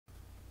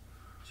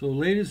So,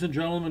 ladies and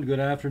gentlemen, good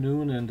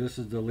afternoon, and this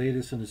is the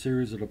latest in a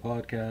series of the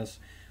podcasts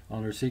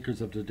on our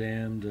Secrets of the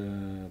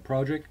Damned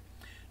project.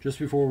 Just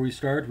before we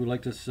start, we'd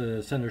like to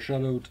send a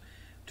shout out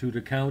to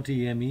the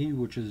County ME,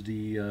 which is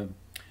the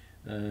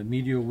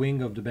media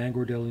wing of the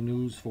Bangor Daily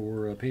News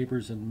for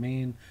papers in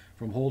Maine,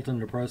 from Holton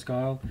to Presque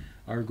Isle.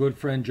 Our good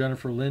friend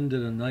Jennifer Lynn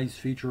did a nice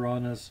feature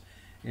on us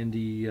in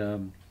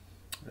the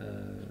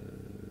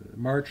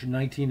March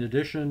 19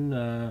 edition.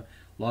 A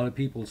lot of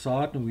people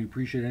saw it, and we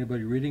appreciate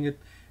anybody reading it.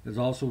 It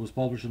also was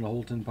published in the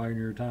Holton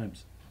Pioneer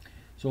Times.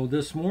 So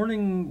this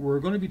morning we're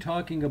going to be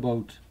talking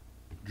about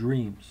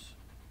dreams,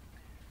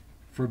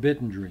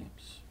 forbidden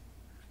dreams,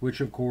 which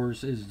of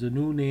course is the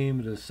new name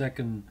of the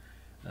second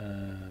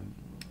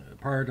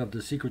part of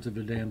the Secrets of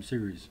the Damned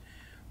series.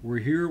 We're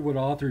here with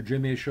author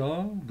Jim A.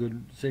 Shaw.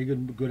 Good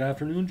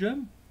afternoon,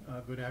 Jim.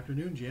 Good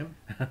afternoon, Jim.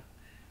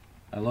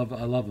 I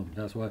love him.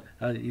 That's why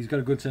he's got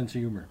a good sense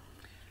of humor.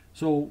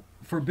 So,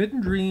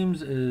 Forbidden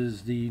Dreams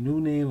is the new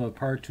name of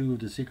part 2 of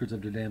the Secrets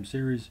of the Damned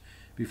series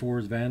before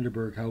his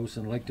Vanderburg house,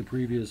 and like the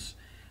previous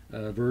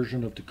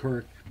version of the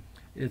Kirk,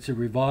 it's a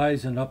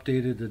revised and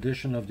updated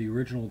edition of the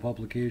original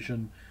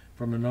publication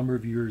from a number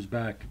of years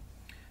back.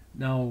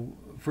 Now,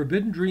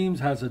 Forbidden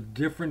Dreams has a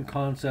different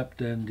concept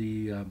than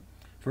the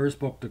first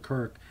book, the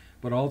Kirk,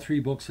 but all 3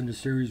 books in the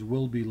series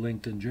will be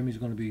linked, and Jimmy's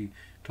going to be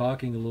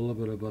talking a little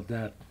bit about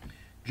that.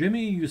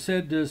 Jimmy, you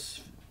said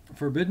this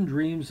Forbidden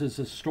Dreams is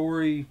a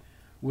story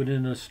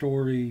within a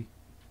story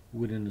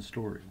within a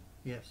story.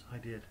 Yes, I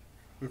did.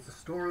 It's a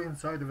story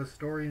inside of a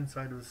story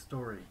inside of a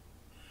story.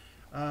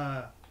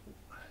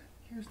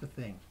 Here's the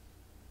thing.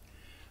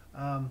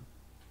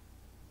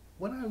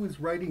 When I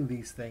was writing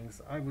these things,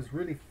 I was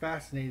really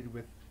fascinated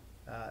with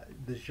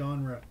the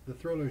genre, the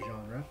thriller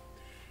genre,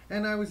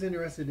 and I was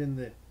interested in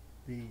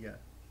the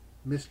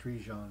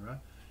mystery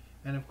genre.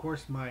 And of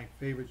course, my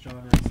favorite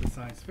genre is the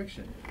science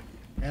fiction.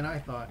 And I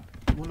thought,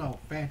 well, no,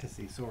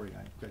 fantasy. Sorry,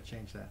 I've got to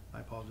change that. I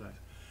apologize.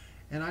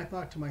 And I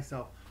thought to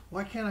myself,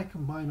 why can't I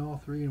combine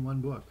all 3 in one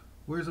book?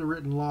 Where's the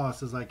written law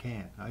says I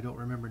can't? I don't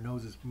remember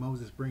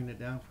Moses bringing it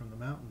down from the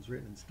mountains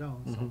written in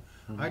stone.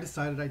 So I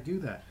decided I'd do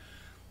that.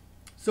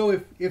 So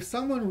if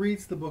someone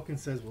reads the book and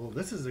says, well,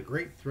 this is a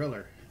great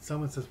thriller.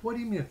 Someone says, what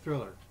do you mean a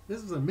thriller?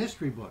 This is a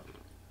mystery book.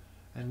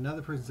 And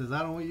another person says, I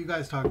don't know what you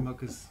guys are talking about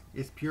because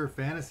it's pure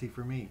fantasy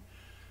for me.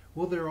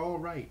 Well, they're all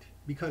right,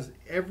 because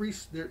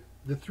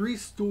the 3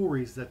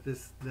 stories that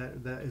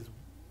is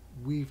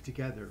weaved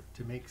together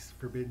to make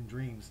Forbidden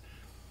Dreams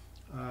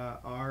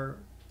are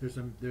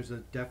there's a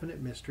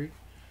definite mystery,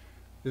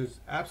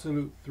 there's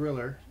absolute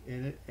thriller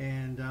in it,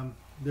 and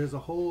there's a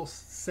whole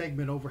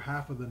segment over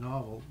half of the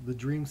novel, the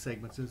dream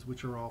segments,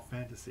 which are all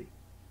fantasy.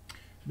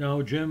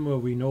 Now,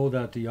 Jim, we know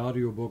that the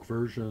audiobook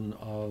version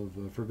of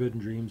Forbidden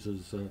Dreams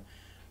is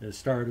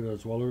started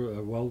as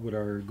well with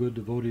our good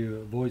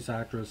devoted voice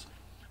actress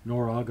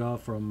Nora Aga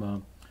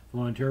from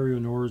Ontario.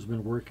 Nora's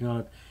been working on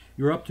it.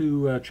 You're up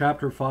to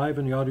chapter 5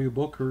 in the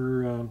audiobook,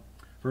 her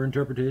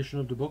interpretation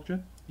of the book,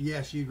 Jim?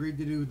 Yes, she agreed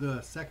to do the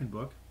second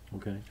book.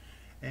 Okay.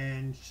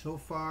 And so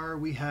far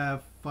we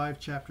have 5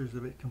 chapters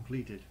of it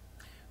completed.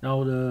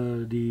 Now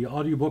the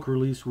audiobook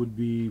release would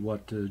be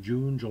what,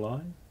 June,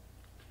 July?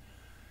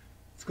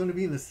 It's going to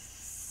be in the...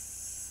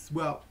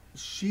 Well,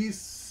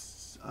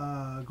 she's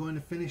going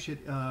to finish it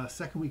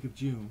second week of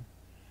June.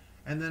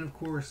 And then, of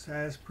course,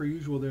 as per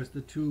usual, there's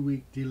the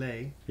 2-week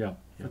delay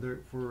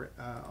for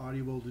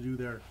Audible to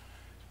do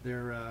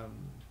their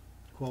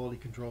quality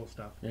control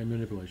stuff and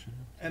manipulation.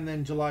 And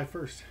then July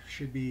 1st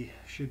should be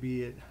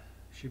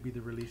the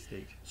release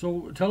date.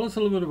 So tell us a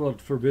little bit about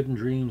Forbidden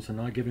Dreams, and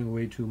not giving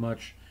away too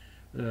much.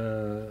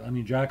 I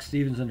mean, Jack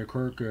Stevens and the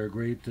Kirk are a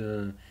great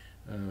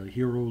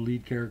hero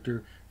lead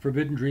character.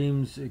 Forbidden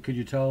Dreams, could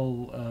you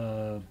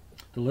tell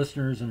the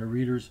listeners and the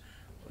readers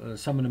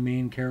some of the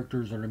main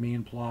characters or the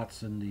main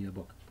plots in the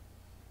book?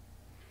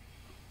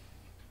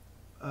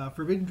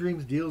 Forbidden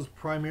Dreams deals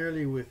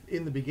primarily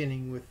in the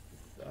beginning with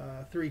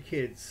 3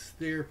 kids.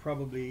 They're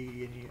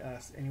probably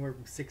anywhere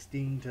from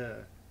 16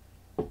 to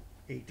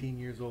 18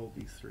 years old,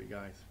 these 3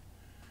 guys.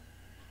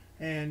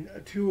 And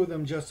 2 of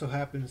them just so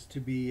happens to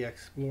be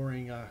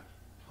exploring a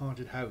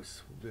haunted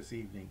house this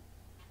evening.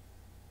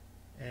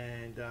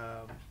 And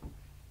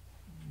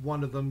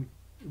one of them,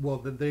 well,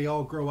 they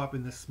all grow up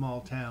in this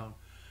small town.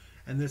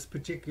 And this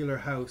particular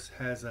house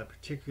has a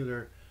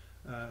particular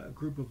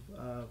group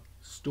of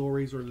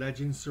stories or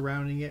legends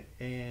surrounding it,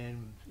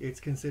 and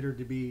it's considered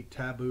to be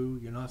taboo.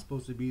 You're not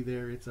supposed to be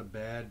there. It's a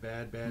bad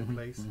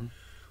place.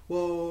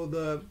 Well,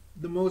 the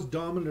most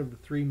dominant of the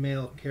 3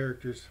 male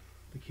characters,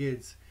 the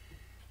kids,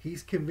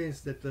 he's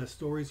convinced that the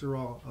stories are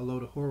all a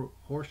load of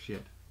horse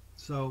shit.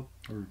 So,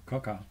 or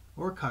caca,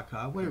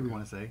 whatever you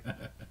want to say.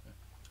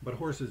 But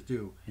horses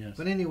do. Yes.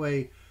 But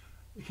anyway,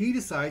 he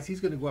decides he's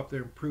going to go up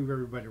there and prove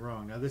everybody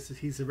wrong. Now,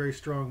 he's a very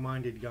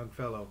strong-minded young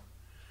fellow.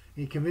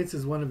 He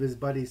convinces one of his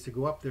buddies to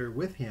go up there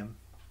with him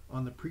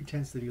on the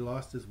pretense that he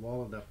lost his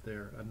wallet up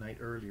there a night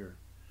earlier.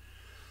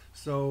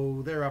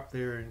 So they're up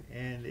there,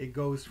 and it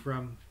goes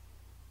from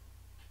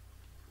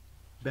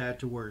bad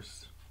to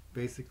worse,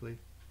 basically.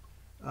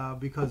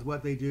 because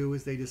what they do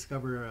is they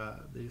discover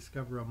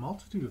a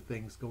multitude of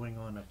things going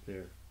on up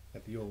there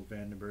at the old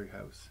Vandenberg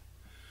house.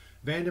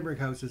 Vandenberg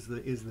House is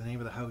the name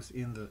of the house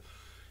in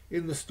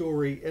the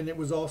story, and it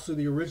was also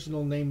the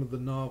original name of the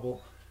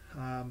novel,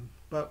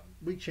 but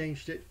we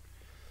changed it.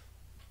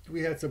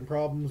 We had some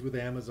problems with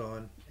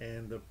Amazon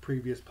and the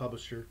previous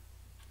publisher,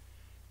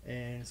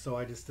 and so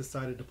I just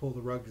decided to pull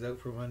the rugs out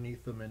from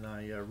underneath them, and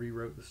I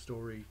rewrote the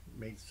story,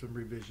 made some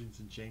revisions,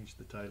 and changed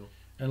the title.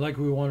 And like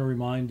we want to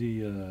remind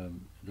the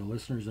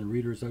listeners and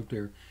readers out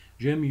there,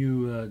 Jim,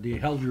 you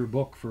held your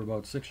book for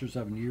about 6 or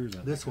 7 years.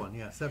 This one,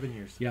 yeah, 7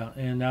 years. Yeah,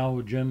 and now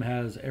Jim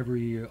has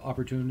every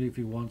opportunity, if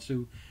he wants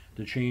to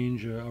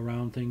change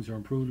around things or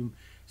improve them,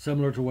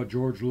 similar to what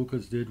George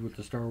Lucas did with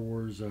the Star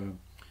Wars.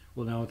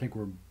 Well, now I think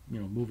we're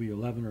movie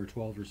 11 or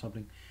 12 or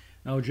something.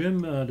 Now,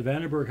 Jim, the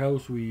Vandenberg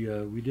house,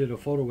 we did a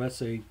photo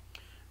essay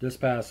this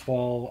past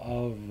fall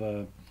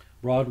of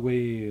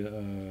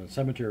Broadway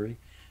Cemetery,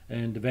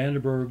 and the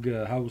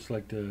Vandenberg house,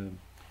 like the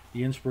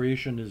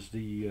inspiration is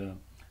the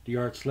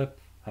Art Slip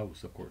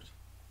house, of course.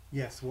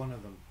 Yes, one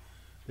of them.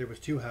 There was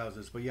 2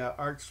 houses, but yeah,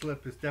 Art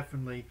Slip is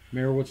definitely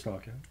Mayor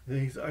Woodstock. Yeah.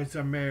 He's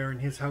a mayor,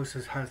 and his house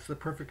has the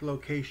perfect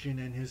location,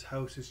 and his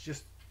house is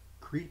just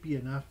creepy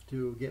enough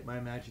to get my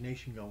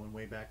imagination going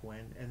way back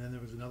when. And then there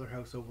was another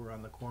house over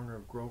on the corner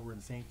of Grover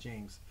and St.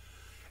 James,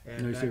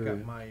 and Nice that area.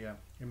 got my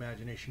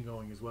imagination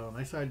going as well. And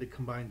I decided to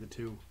combine the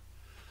two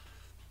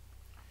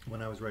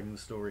when I was writing the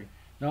story.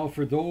 Now,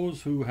 for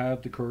those who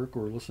have the Kirk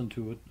or listen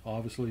to it,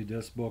 obviously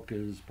this book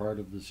is part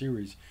of the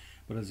series,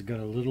 but it's got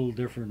a little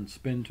different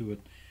spin to it.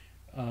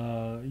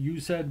 You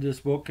said this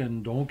book,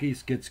 and don't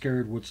get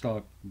scared,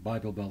 Woodstock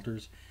Bible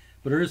Belters,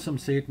 but there is some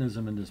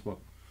Satanism in this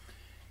book.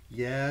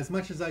 Yeah, as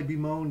much as I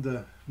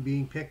bemoaned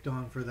being picked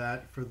on for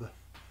that, for the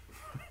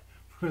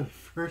for the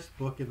first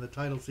book in the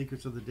title,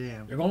 Secrets of the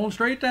Damned. They're going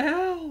straight to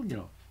hell,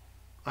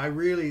 There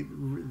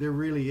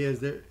really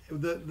is.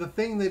 The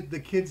thing that the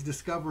kids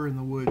discover in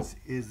the woods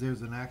is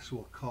there's an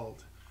actual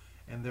cult,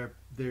 and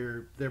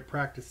they're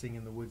practicing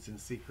in the woods in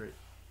secret,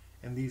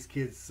 and these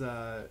kids,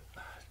 to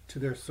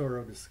their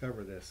sorrow,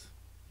 discover this.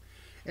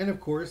 And of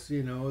course,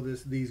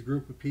 these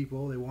group of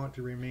people, they want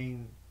to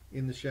remain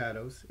in the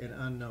shadows and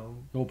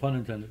unknown. No pun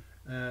intended.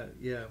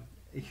 Yeah,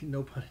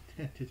 no pun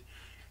intended.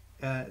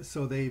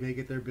 So they make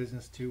it their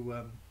business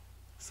to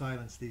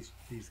silence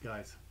these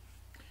guys.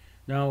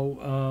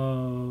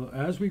 Now,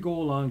 as we go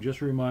along, just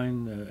to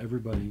remind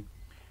everybody,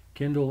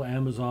 Kindle,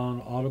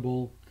 Amazon,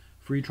 Audible,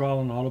 free trial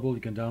on Audible.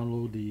 You can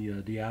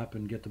download the app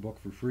and get the book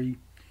for free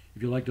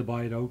if you like to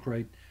buy it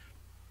outright.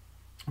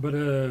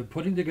 But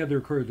putting together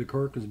the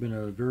Kirk has been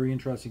a very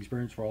interesting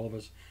experience for all of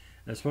us,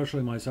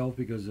 especially myself,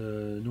 because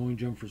knowing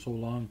Jim for so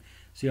long,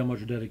 see how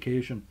much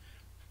dedication.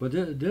 But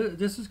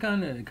this is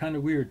kind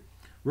of weird.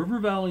 River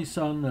Valley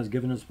Sun has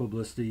given us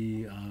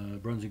publicity.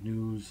 Brunswick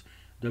News,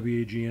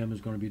 WAGM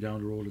is going to be down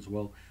the road as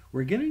well.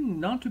 We're getting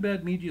not too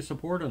bad media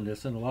support on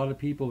this, and a lot of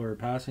people are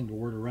passing the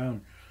word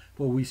around.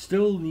 But we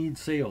still need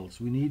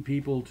sales. We need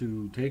people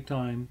to take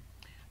time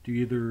to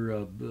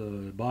either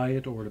buy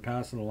it or to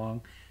pass it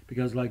along.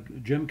 Because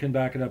like Jim can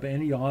back it up,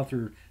 any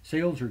author,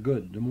 sales are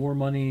good. The more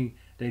money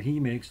that he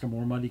makes, the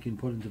more money he can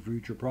put into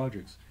future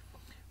projects.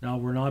 Now,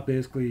 we're not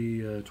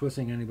basically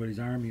twisting anybody's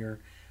arm here,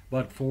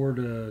 but for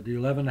the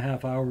 11 and a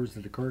half hours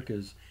that the Kirk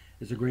is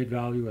a great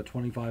value at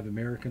 $25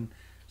 American.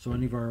 So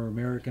any of our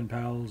American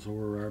pals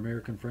or our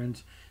American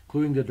friends,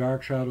 including the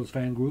Dark Shadows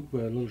fan group, a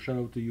little shout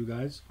out to you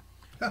guys.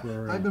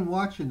 I've been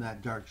watching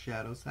that Dark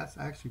Shadows. That's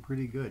actually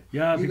pretty good.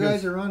 Yeah, you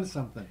guys are on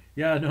something.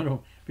 Yeah,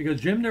 no, because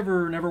Jim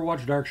never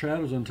watched Dark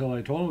Shadows until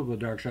I told him about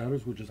Dark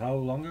Shadows, which is how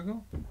long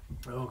ago?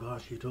 Oh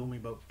gosh, you told me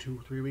about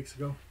 2-3 weeks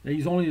ago.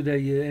 He's only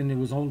and it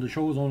was on the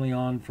show was only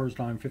on first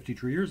time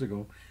 53 years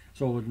ago,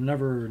 so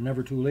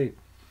never too late.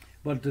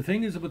 But the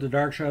thing is about the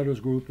Dark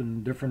Shadows group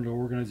and different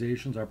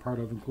organizations are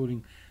part of,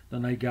 including the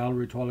Night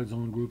Gallery, Twilight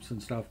Zone groups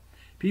and stuff.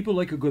 People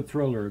like a good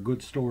thriller, a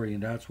good story,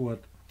 and that's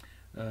what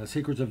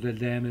Secrets of the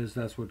Dam is.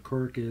 That's what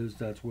Kirk is.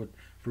 That's what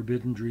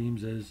Forbidden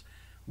Dreams is.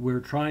 We're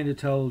trying to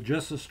tell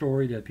just a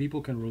story that people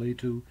can relate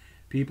to.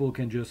 People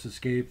can just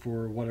escape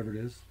for whatever it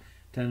is,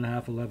 10 and a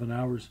half, 11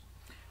 hours.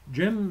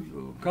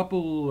 Jim, a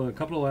couple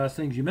of last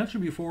things. You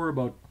mentioned before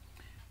about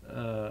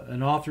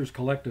an authors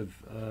collective.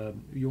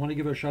 You want to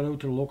give a shout out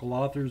to the local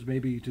authors,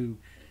 maybe to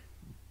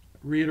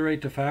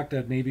reiterate the fact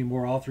that maybe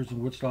more authors in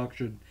Woodstock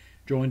should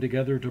join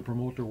together to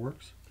promote their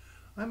works?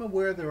 I'm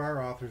aware there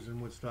are authors in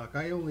Woodstock.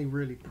 I only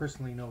really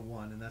personally know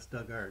one, and that's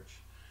Doug Arch.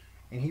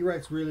 And he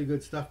writes really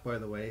good stuff, by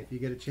the way. If you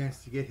get a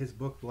chance to get his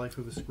book, Life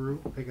with a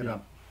Screw, pick it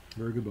up.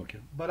 Very good book, yeah.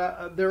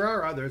 But there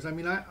are others. I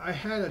mean, I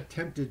had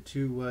attempted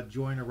to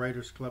join a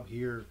writers club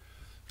here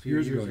a few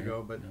years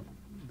ago, but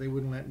they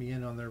wouldn't let me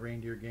in on their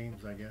reindeer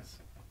games, I guess.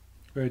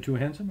 Very too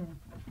handsome? Or?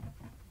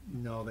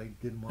 No, they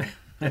didn't want.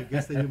 I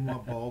guess they didn't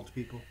want bald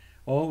people.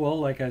 Oh, well,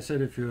 like I said,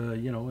 if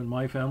in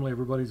my family,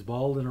 everybody's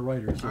bald and a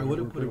writer. So I would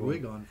have put a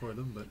wig on for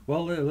them, but...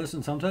 Well,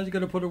 listen, sometimes you got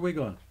to put a wig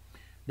on.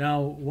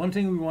 Now, one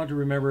thing we want to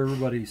remember,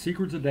 everybody,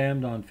 Secrets of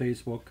Damned on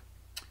Facebook.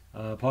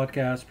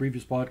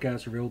 Previous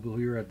podcasts are available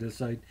here at this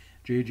site.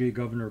 JJ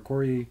Governor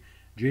Corey,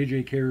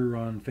 JJ Carrier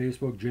on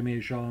Facebook, Jim A.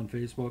 Shaw on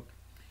Facebook.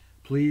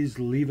 Please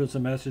leave us a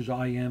message,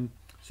 IM,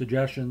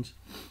 suggestions.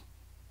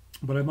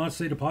 But I must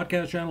say the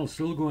podcast channel is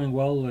still going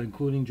well,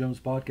 including Jim's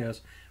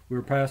podcast.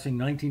 We're passing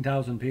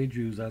 19,000 page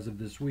views as of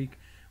this week,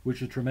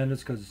 which is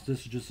tremendous because this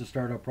is just a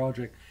startup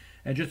project.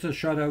 And just a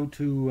shout out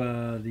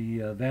to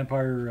the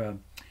Vampire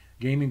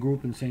Gaming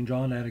Group in St.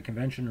 John at a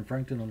convention in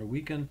Frankton on the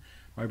weekend.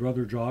 My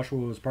brother Joshua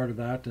was part of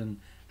that, and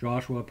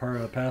Joshua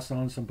passed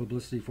on some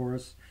publicity for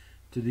us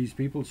to these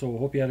people. So I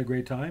hope you had a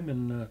great time,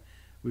 and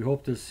we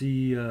hope to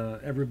see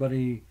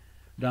everybody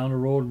down the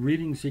road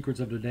reading Secrets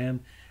of the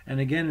Damned. And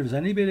again, if there's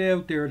anybody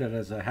out there that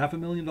has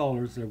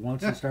 $500,000 that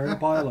wants to start a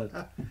pilot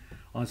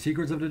on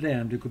Secrets of the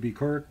Damned, it could be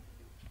Kirk,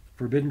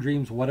 Forbidden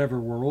Dreams, whatever.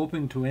 We're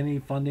open to any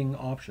funding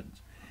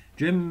options.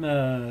 Jim,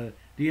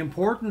 the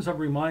importance of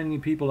reminding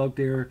people out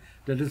there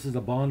that this is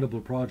a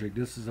bondable project.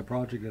 This is a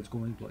project that's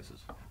going places.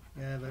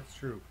 Yeah, that's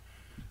true.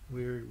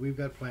 We've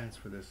got plans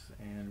for this,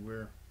 and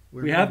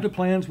we have the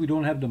plans. We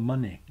don't have the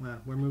money. Well,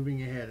 we're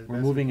moving ahead. We're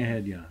moving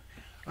ahead, yeah.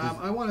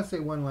 I want to say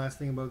one last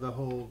thing about the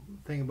whole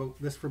thing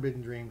about this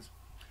Forbidden Dreams.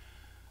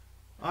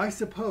 I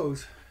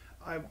suppose,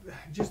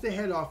 just to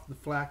head off the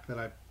flack that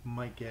I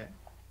might get.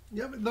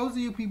 Yeah, but those of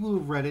you people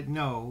who've read it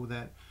know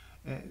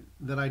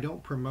that I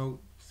don't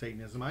promote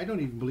Satanism. I don't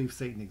even believe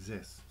Satan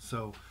exists.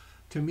 So,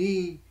 to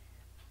me,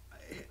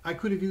 I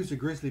could have used a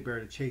grizzly bear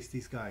to chase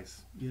these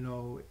guys. You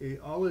know,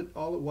 all it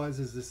was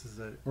is this is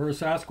or a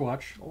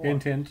Sasquatch.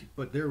 Hint.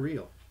 But they're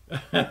real.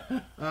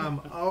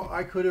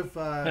 I could have,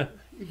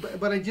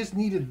 but I just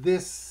needed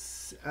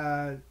this.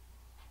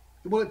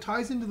 Well, it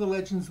ties into the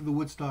legends of the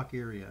Woodstock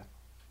area.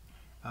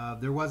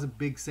 There was a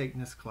big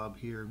Satanist club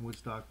here in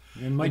Woodstock.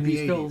 And might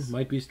be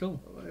still.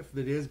 If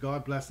it is,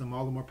 God bless them.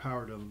 All the more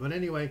power to them. But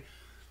anyway,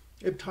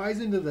 it ties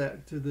into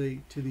to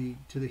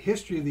the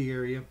history of the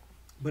area,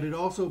 but it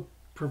also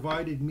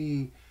provided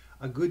me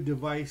a good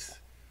device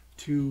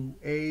to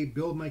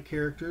build my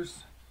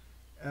characters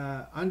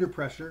under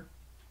pressure,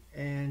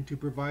 and to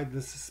provide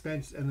the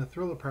suspense and the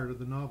thriller part of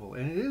the novel.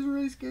 And it is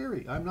really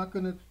scary. I'm not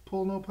going to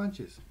pull no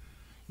punches.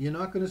 You're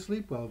not going to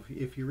sleep well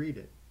if you read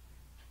it.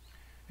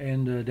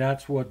 And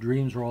that's what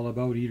dreams are all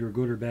about, either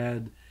good or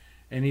bad.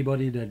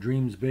 Anybody that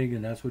dreams big,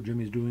 and that's what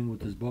Jimmy's doing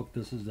with his book.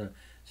 This is the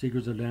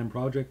Secrets of the Damned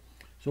project.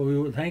 So we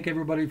would thank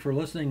everybody for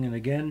listening. And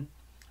again,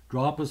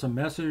 drop us a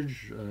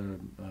message,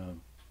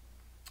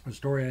 a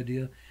story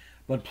idea.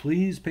 But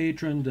please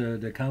patron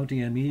the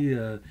County ME.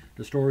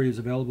 The story is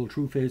available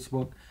through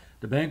Facebook.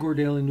 The Bangor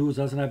Daily News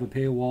doesn't have a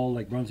paywall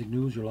like Brunswick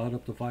News. You're allowed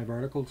up to 5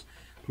 articles.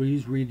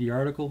 Please read the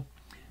article.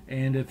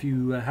 And if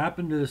you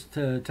happen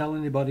to tell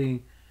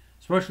anybody,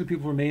 especially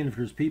people from Maine, if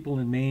there's people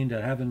in Maine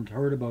that haven't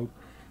heard about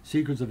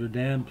Secrets of the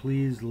Damned,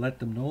 please let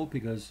them know,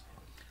 because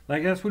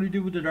like that's what we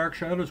do with the Dark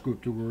Shadows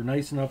group. We were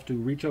nice enough to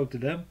reach out to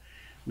them.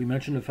 We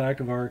mentioned the fact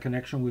of our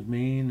connection with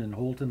Maine and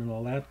Holton and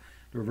all that.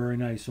 They're very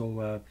nice.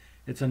 So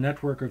it's a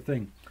networker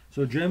thing.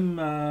 So Jim,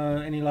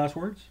 any last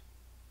words?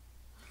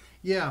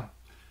 Yeah.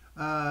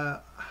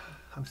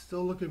 I'm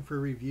still looking for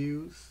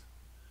reviews.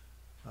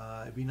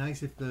 It'd be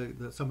nice if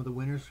some of the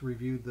winners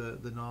reviewed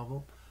the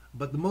novel.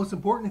 But the most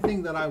important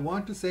thing that I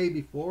want to say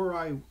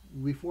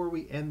before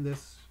we end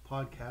this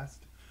podcast,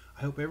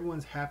 I hope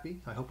everyone's happy.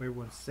 I hope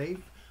everyone's safe.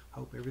 I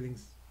hope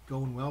everything's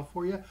going well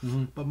for you.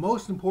 Mm-hmm. But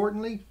most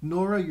importantly,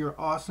 Nora, you're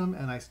awesome,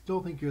 and I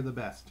still think you're the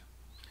best.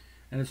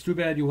 And it's too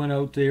bad you went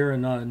out there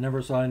and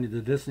never saw any of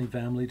the Disney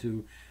family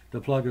to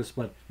plug us.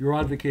 But you're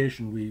on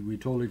vacation. We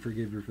totally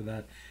forgive you for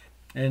that.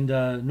 And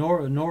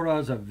Nora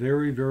is a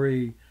very,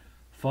 very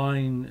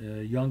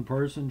fine young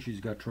person.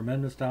 She's got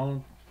tremendous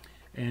talent.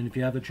 And if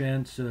you have a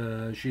chance,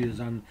 she is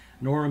on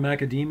Nora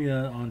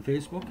Macadamia on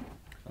Facebook,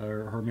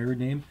 her married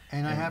name.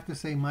 And I have to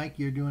say, Mike,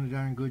 you're doing a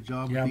darn good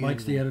job. Yeah,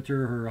 Mike's the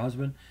editor, her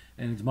husband.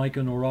 And it's Mike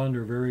and Nora, and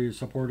they're very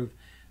supportive.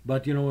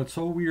 But, you know, it's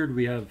so weird.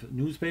 We have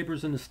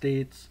newspapers in the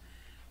States,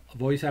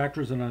 voice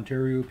actors in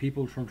Ontario,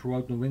 people from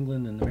throughout New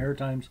England and the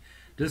Maritimes.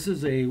 This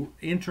is a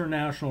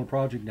international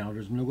project now.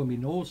 There's going to be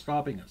no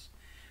stopping us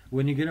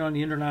when you get on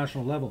the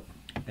international level.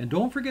 And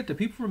don't forget the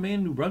people from Maine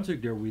and New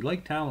Brunswick there, we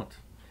like talent.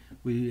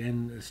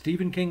 And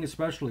Stephen King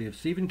especially. If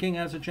Stephen King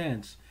has a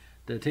chance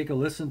to take a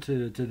listen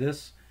to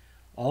this,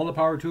 all the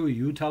power to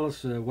you. You tell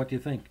us what you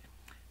think.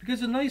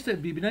 Because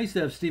it'd be nice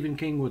to have Stephen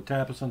King would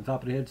tap us on the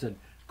top of the head and said,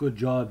 "Good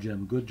job,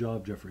 Jim. Good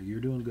job, Jeffrey. You're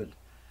doing good."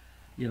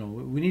 You know,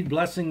 we need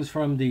blessings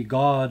from the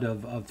god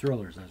of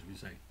thrillers, as we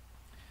say.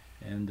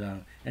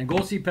 And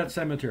go see Pet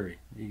Sematary.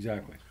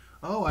 Exactly.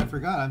 Oh, I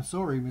forgot. I'm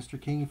sorry,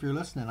 Mr. King, if you're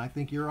listening. I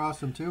think you're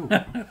awesome, too.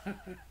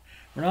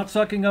 We're not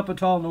sucking up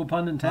at all, no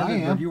pun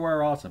intended, but you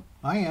are awesome.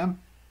 I am.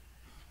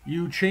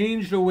 You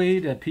changed the way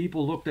that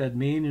people looked at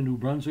Maine and New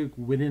Brunswick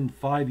within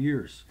 5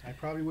 years. I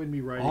probably wouldn't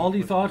be writing. All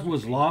he thought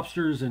was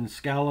lobsters and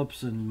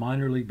scallops and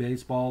minor league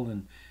baseball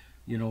and,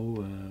 you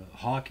know,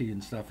 hockey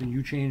and stuff, and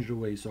you changed the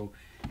way. So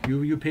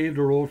you paved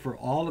the road for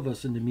all of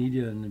us in the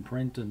media and in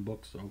print and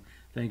books, so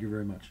thank you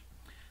very much.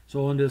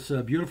 So on this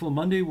beautiful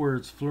Monday where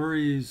it's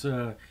flurries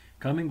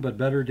coming, but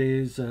better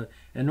days, and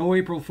no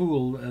April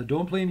Fool,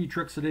 don't play any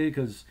tricks today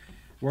because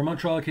We're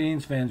Montreal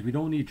Canadiens fans. We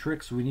don't need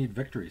tricks. We need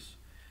victories.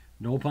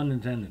 No pun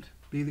intended.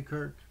 Be the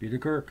Kirk. Be the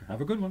Kirk. Have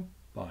a good one.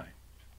 Bye.